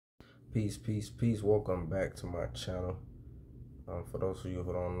Peace, peace, peace. Welcome back to my channel. For those of you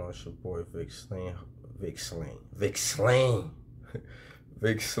who don't know, it's your boy Vic Slang, Vic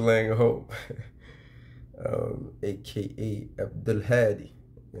Slang Hope, aka Abdul Hadi.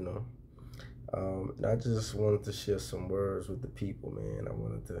 You know, and I just wanted to share some words with the people, man. I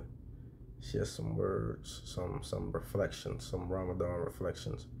wanted to share some words, some reflections, some Ramadan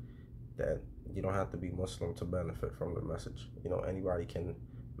reflections that you don't have to be Muslim to benefit from the message. You know, anybody can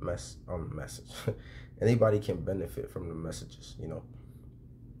message. Anybody can benefit from the messages, you know.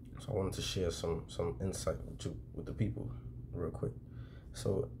 So I wanted to share some insight with the people real quick.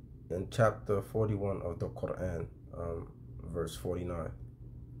 So in chapter 41 of the Quran, verse 49,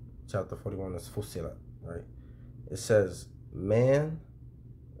 chapter 41 is Fussilat, right? It says, man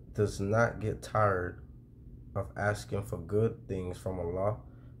does not get tired of asking for good things from Allah,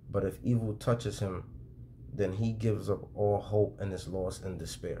 but if evil touches him, then he gives up all hope and is lost in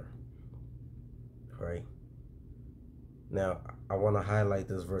despair. Right? Now, I want to highlight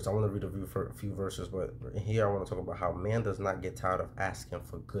this verse. I want to read a few verses, but here I want to talk about how man does not get tired of asking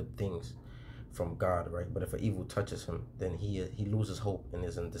for good things from God, right? But if an evil touches him, then he loses hope and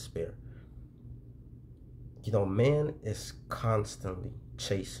is in despair. You know, man is constantly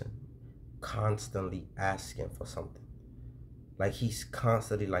chasing, constantly asking for something. Like he's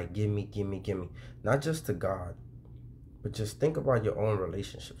constantly like, give me, give me, give me. Not just to God, but just think about your own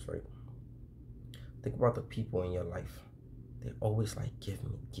relationships, right? Think about the people in your life. They're always like, give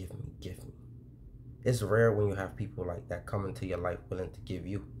me, give me, give me. It's rare when you have people like that come into your life willing to give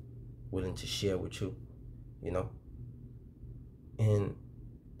you, willing to share with you, you know? And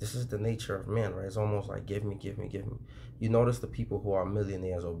this is the nature of man, right? It's almost like, give me, give me, give me. You notice the people who are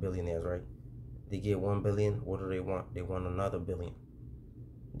millionaires or billionaires, right? They get 1 billion, what do they want? They want another billion.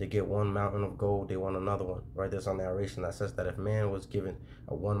 They get 1 mountain of gold, they want another one, right? There's a narration that says that if man was given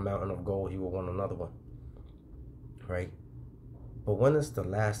a 1 mountain of gold, he would want another one, right? But when is the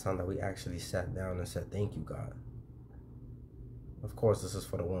last time that we actually sat down and said, thank you, God? Of course, this is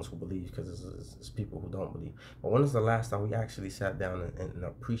for the ones who believe, because it's people who don't believe. But when is the last time we actually sat down and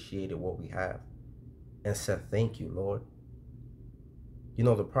appreciated what we have and said, thank you, Lord? You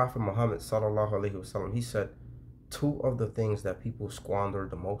know, the Prophet Muhammad, sallallahu alaihi wasallam, he said, 2 of the things that people squander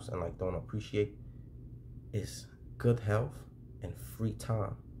the most and like don't appreciate is good health and free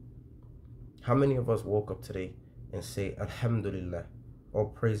time. How many of us woke up today and say, Alhamdulillah, all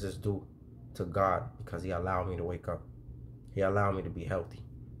praise is due to God because he allowed me to wake up. He allowed me to be healthy.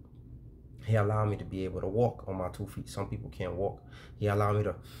 He allowed me to be able to walk on my 2 feet. Some people can't walk. He allowed me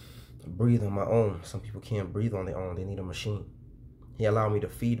to breathe on my own. Some people can't breathe on their own. They need a machine. He allowed me to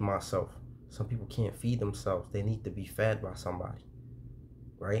feed myself. Some people can't feed themselves. They need to be fed by somebody,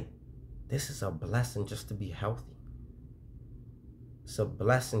 right? This is a blessing just to be healthy. It's a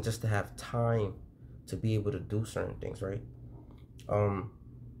blessing just to have time to be able to do certain things, right?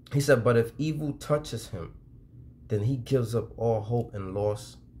 He said, but if evil touches him, then he gives up all hope and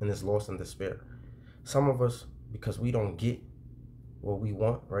is lost in despair. Some of us, because we don't get what we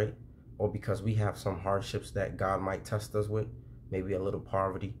want, right? Or because we have some hardships that God might test us with, maybe a little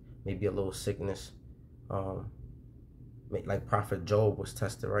poverty, maybe a little sickness. Like Prophet Job was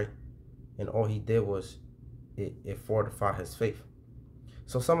tested, right? And all he did was it fortified his faith.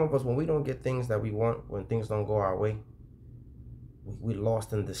 So some of us, when we don't get things that we want, when things don't go our way, we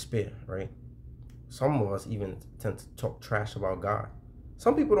lost in despair, right? Some of us even tend to talk trash about God.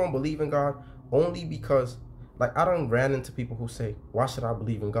 Some people don't believe in God only because, like, I done ran into people who say, why should I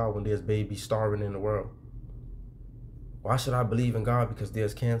believe in God when there's babies starving in the world? Why should I believe in God because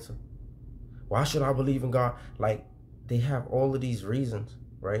there's cancer? Why should I believe in God? Like, they have all of these reasons,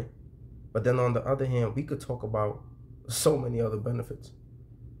 right? But then on the other hand, we could talk about so many other benefits.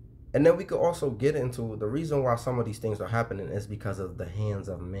 And then we could also get into the reason why some of these things are happening is because of the hands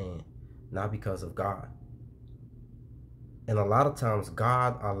of man, not because of God. And a lot of times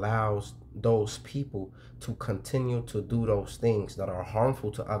God allows those people to continue to do those things that are harmful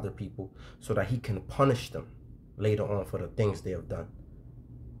to other people so that he can punish them later on for the things they have done,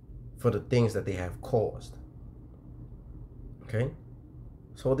 for the things that they have caused. Okay?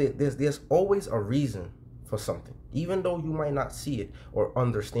 So there's always a reason for something. Even though you might not see it or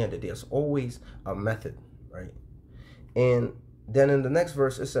understand it, there's always a method, right? And then in the next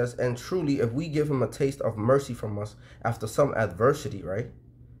verse it says, and truly if we give him a taste of mercy from us after some adversity, right,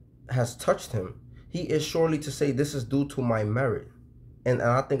 has touched him, he is surely to say, this is due to my merit. And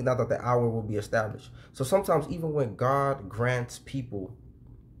I think now that the hour will be established. So sometimes even when God grants people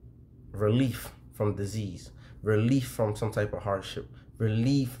relief from disease, relief from some type of hardship,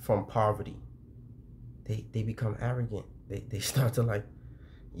 relief from poverty, they become arrogant. They start to like,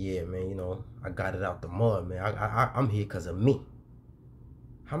 yeah, man, you know, I got it out the mud, man. I'm here because of me.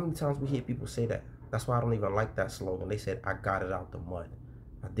 How many times we hear people say that? That's why I don't even like that slogan. They said, I got it out the mud.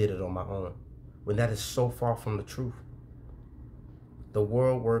 I did it on my own. When that is so far from the truth. The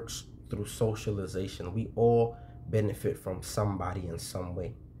world works through socialization. We all benefit from somebody in some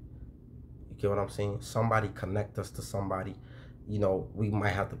way. You get what I'm saying? Somebody connect us to somebody. You know, we might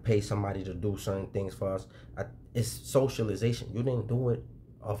have to pay somebody to do certain things for us. It's socialization. You didn't do it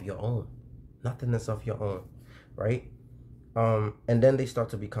of your own. Nothing is of your own, right? And then they start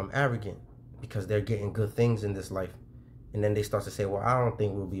to become arrogant because they're getting good things in this life. And then they start to say, well, I don't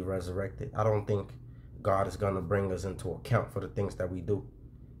think we'll be resurrected. I don't think God is going to bring us into account for the things that we do.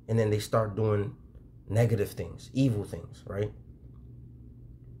 And then they start doing negative things, evil things, right?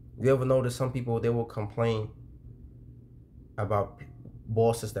 You ever notice some people, they will complain about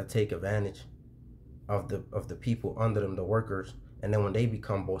bosses that take advantage of the people under them, the workers. And then when they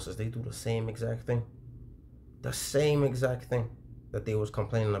become bosses, they do the same exact thing. The same exact thing that they was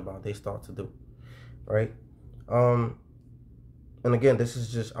complaining about, they start to do, right? And again, this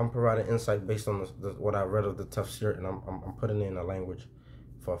is just, I'm providing insight based on what I read of the Tafsir, and I'm putting it in a language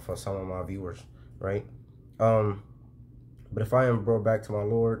for some of my viewers, right? But if I am brought back to my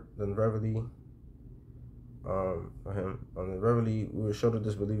Lord, then verily, verily we will show the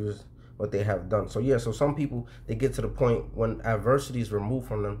disbelievers what they have done. So yeah, so some people, they get to the point when adversity is removed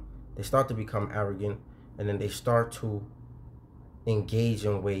from them, they start to become arrogant, and then they start to engage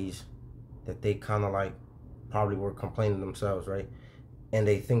in ways that they kind of like probably were complaining themselves, right? And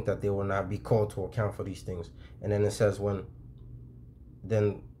they think that they will not be called to account for these things. And then it says,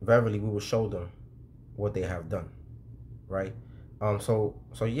 then verily we will show them what they have done, right? So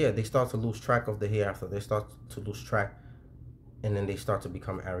yeah, they start to lose track of the hereafter. They start to lose track, and then they start to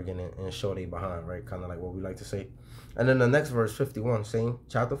become arrogant and show they behind, right? Kind of like what we like to say. And then the next verse, 51, same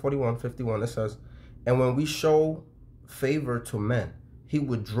chapter 41, 51, it says, and when we show favor to men, he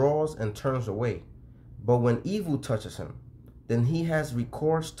withdraws and turns away. But when evil touches him, then he has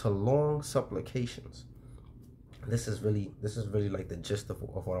recourse to long supplications. This is really like the gist of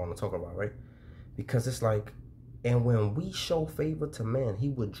what I want to talk about, right? Because it's like, and when we show favor to man, he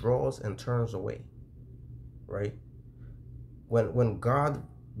withdraws and turns away, right? When God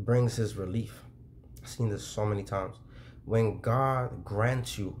brings his relief, I've seen this so many times. When God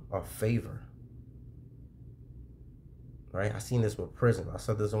grants you a favor, right? I've seen this with prison. I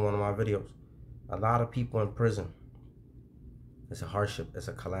said this in one of my videos. A lot of people in prison, it's a hardship, it's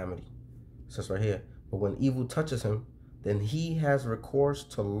a calamity. It says right here, but when evil touches him, then he has recourse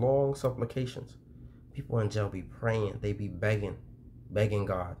to long supplications. People in jail be praying, they be begging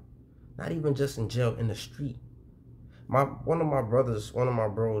God. Not even just in jail, in the street. One of my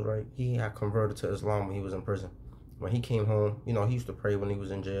bros, right? He had converted to Islam when he was in prison. When he came home, you know, he used to pray when he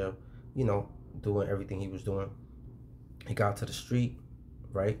was in jail, you know, doing everything he was doing. He got to the street,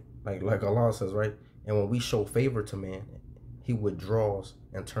 right? Like Allah says, right? And when we show favor to man, he withdraws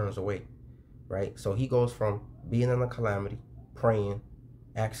and turns away, right? So he goes from being in a calamity, praying,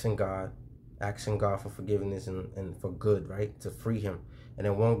 asking God for forgiveness and for good, right? To free him. And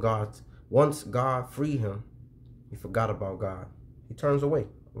then once God freed him, he forgot about God. He turns away.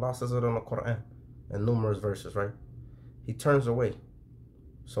 Allah says it in the Quran in numerous verses, right? He turns away.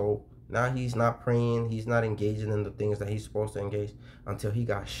 So now he's not praying. He's not engaging in the things that he's supposed to engage until he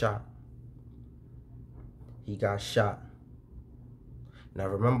got shot. He got shot. Now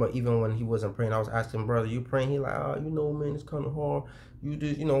remember, even when he wasn't praying, I was asking, brother, you praying? He like, oh, you know, man, it's kind of hard. You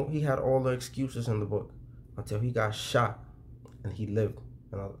just, you know, he had all the excuses in the book until he got shot and he lived.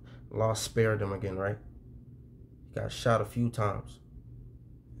 And Allah spared him again, right? He got shot a few times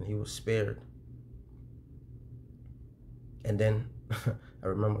and he was spared. And then I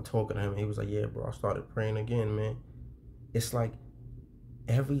remember talking to him. He was like, yeah, bro, I started praying again, man. It's like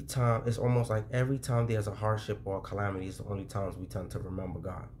every time, it's almost like every time there's a hardship or a calamity, it's the only times we tend to remember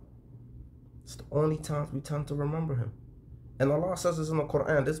God. It's the only times we tend to remember him. And Allah says this in the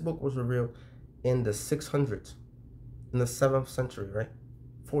Quran. This book was revealed in the 600s, in the 7th century, right?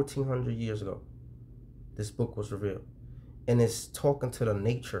 1400 years ago. This book was revealed. And it's talking to the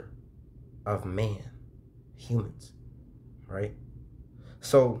nature of man, humans, right?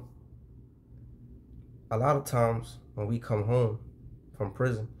 So a lot of times when we come home from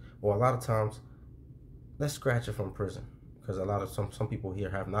prison, or a lot of times, let's scratch it from prison, because a lot of some people here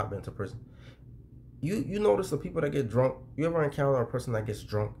have not been to prison. You notice the people that get drunk. You ever encounter a person that gets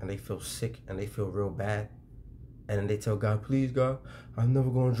drunk and they feel sick and they feel real bad, and then they tell God, please God, I'm never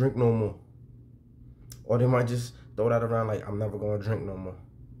gonna drink no more. Or they might just throw that around like, I'm never gonna drink no more.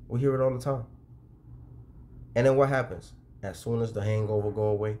 We hear it all the time. And then what happens? as soon as the hangover go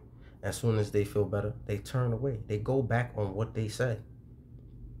away, as soon as they feel better, they turn away. They go back on what they said.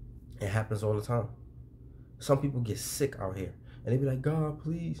 It happens all the time. Some people get sick out here, and they be like, God,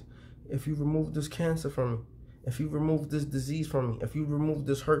 please, if you remove this cancer from me, if you remove this disease from me, if you remove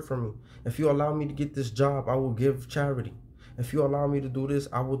this hurt from me, if you allow me to get this job, I will give charity. If you allow me to do this,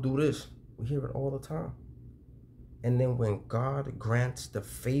 I will do this. We hear it all the time. And then when God grants the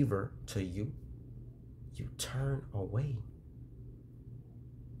favor to you, you turn away.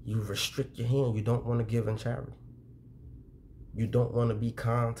 You restrict your hand. You don't want to give in charity. You don't want to be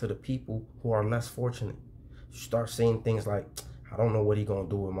kind to the people who are less fortunate. You start saying things like, I don't know what he's going to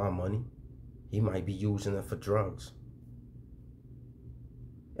do with my money. He might be using it for drugs.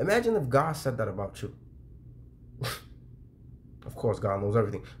 Imagine if God said that about you. Of course, God knows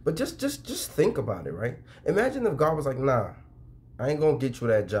everything. But just think about it, right? Imagine if God was like, nah, I ain't going to get you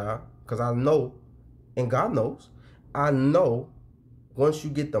that job because I know, and God knows, I know once you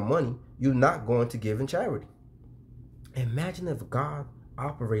get the money, you're not going to give in charity. Imagine if God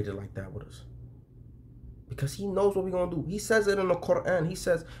operated like that with us. Because he knows what we're going to do. He says it in the Quran. He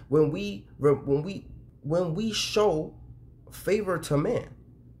says when we show favor to man,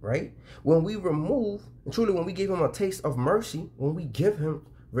 right? When we remove, and truly when we give him a taste of mercy, when we give him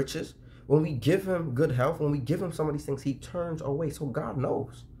riches, when we give him good health, when we give him some of these things, he turns away. So God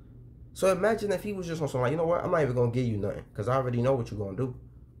knows. So imagine if he was just on something like, you know what? I'm not even going to give you nothing because I already know what you're going to do.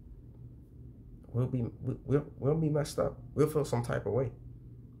 We'll be messed up. We'll feel some type of way.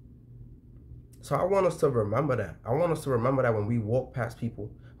 So I want us to remember that. I want us to remember that when we walk past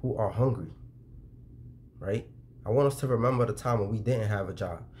people who are hungry, right? I want us to remember the time when we didn't have a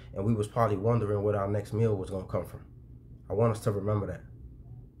job and we was probably wondering where our next meal was going to come from. I want us to remember that.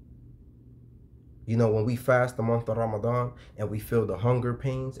 You know, when we fast the month of Ramadan and we feel the hunger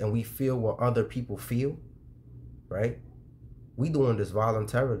pains and we feel what other people feel, right? We doing this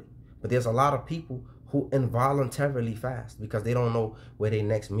voluntarily. But there's a lot of people who involuntarily fast because they don't know where their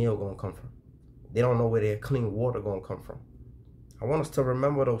next meal going to come from. They don't know where their clean water going to come from. I want us to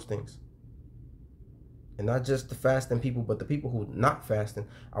remember those things. And not just the fasting people, but the people who not fasting.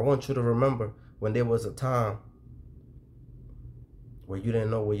 I want you to remember when there was a time where you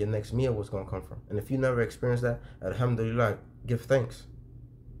didn't know where your next meal was going to come from. And if you never experienced that, alhamdulillah, give thanks.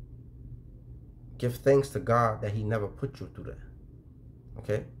 Give thanks to God that he never put you through that.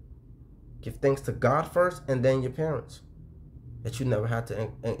 Okay? Give thanks to God first and then your parents. That you never had to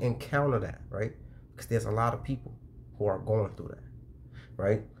encounter that, right? Because there's a lot of people who are going through that,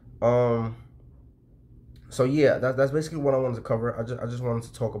 right? So yeah, that's basically what I wanted to cover. I just wanted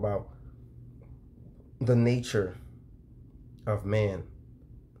to talk about the nature of man.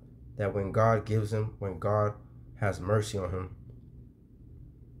 That when God gives him, when God has mercy on him,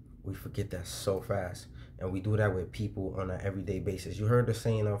 we forget that so fast. And we do that with people on an everyday basis. You heard the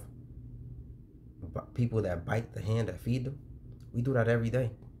saying of people that bite the hand that feed them? We do that every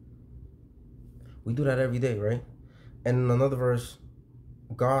day. We do that every day, right? And in another verse,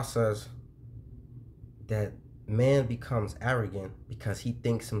 God says that man becomes arrogant because he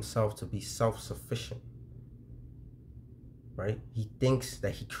thinks himself to be self-sufficient, right? He thinks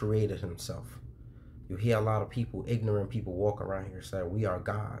that he created himself. You hear a lot of people, ignorant people, walk around here saying we are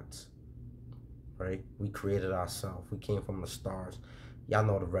gods, right? We created ourselves. We came from the stars. Y'all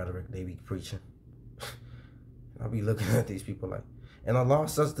know the rhetoric they be preaching. I'll be looking at these people like, and Allah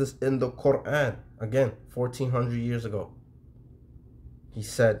says this in the Quran, again, 1400 years ago. He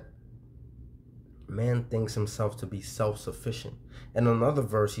said, man thinks himself to be self-sufficient. And another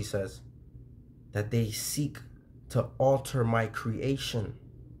verse, he says, that they seek to alter my creation,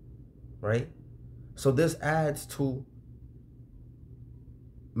 right? So this adds to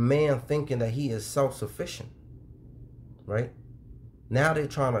man thinking that he is self-sufficient, right? Now they're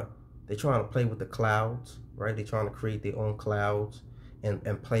trying to play with the clouds, right? They're trying to create their own clouds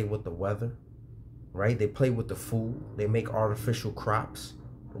and play with the weather, right? They play with the food. They make artificial crops,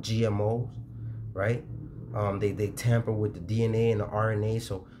 GMOs, right? They tamper with the DNA and the RNA,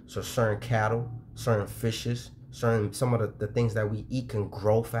 so certain cattle, certain fishes, some of the things that we eat can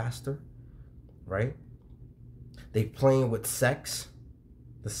grow faster, right? They playing with sex,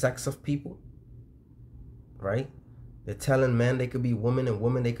 the sex of people, right? They're telling men they could be women and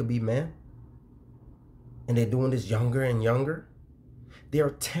women they could be men. And they're doing this younger and younger. They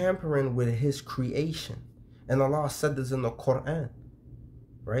are tampering with his creation. And Allah said this in the Quran,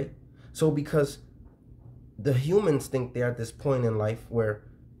 right? So because the humans think they're at this point in life where,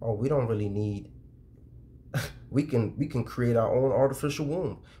 oh, we don't really need, we can create our own artificial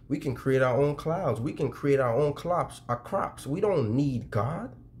womb. We can create our own clouds. We can create our own crops. We don't need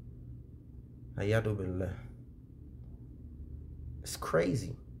God. Ayadu billah. It's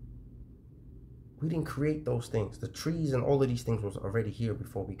crazy. We didn't create those things. The trees and all of these things was already here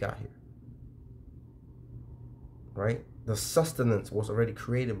before we got here. Right? The sustenance was already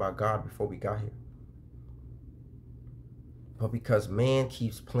created by God before we got here. But because man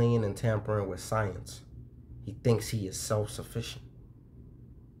keeps playing and tampering with science, he thinks he is self-sufficient.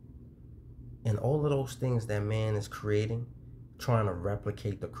 And all of those things that man is creating, trying to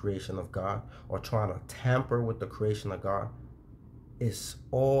replicate the creation of God or trying to tamper with the creation of God, is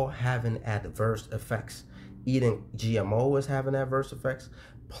all having adverse effects. Eating GMO is having adverse effects.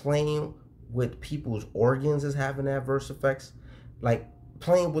 Playing with people's organs is having adverse effects. Like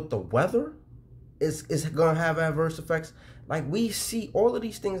playing with the weather is going to have adverse effects. Like we see all of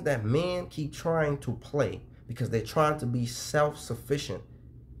these things that man keep trying to play because they're trying to be self-sufficient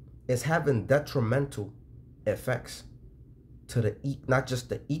is having detrimental effects to the not just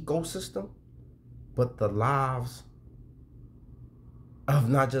the ecosystem, but the lives of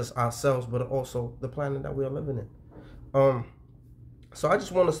not just ourselves, but also the planet that we are living in. So I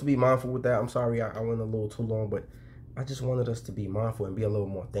just want us to be mindful with that. I'm sorry I went a little too long, but I just wanted us to be mindful and be a little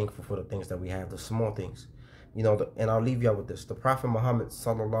more thankful for the things that we have, the small things. You know, and I'll leave y'all with this. The Prophet Muhammad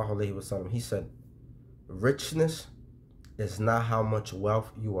sallallahu alaihi wasallam, he said, richness is not how much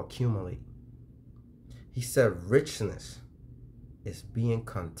wealth you accumulate. He said richness is being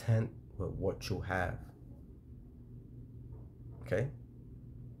content with what you have. Okay?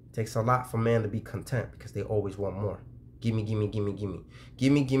 It takes a lot for man to be content because they always want more. Gimme, gimme, gimme, gimme.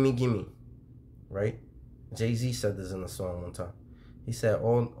 Gimme, gimme, gimme. Right? Jay-Z said this in a song one time. He said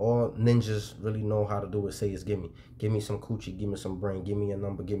all ninjas really know how to do is say is gimme. Give me some coochie, give me some brain, give me a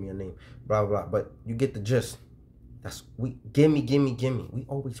number, give me a name, blah, blah, blah. But you get the gist. Gimme, gimme, gimme. We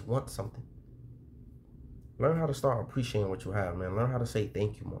always want something. Learn how to start appreciating what you have, man. Learn how to say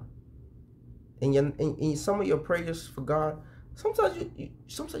thank you more. And in some of your prayers for God, sometimes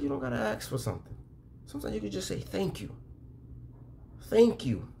you don't gotta ask for something. Sometimes you can just say thank you. Thank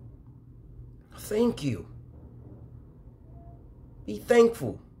you. Thank you. Be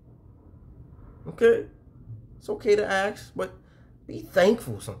thankful. Okay? It's okay to ask, but be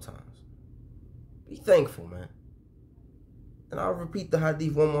thankful sometimes. Be thankful, man. And I'll repeat the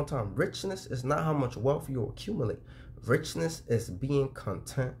hadith one more time. Richness is not how much wealth you accumulate. Richness is being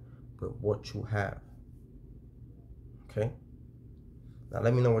content with what you have. Okay? Now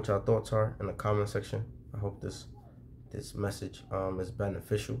let me know what y'all thoughts are in the comment section. I hope this message is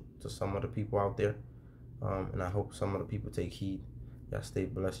beneficial to some of the people out there. And I hope some of the people take heed. Y'all stay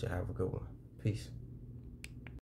blessed. Y'all have a good one. Peace.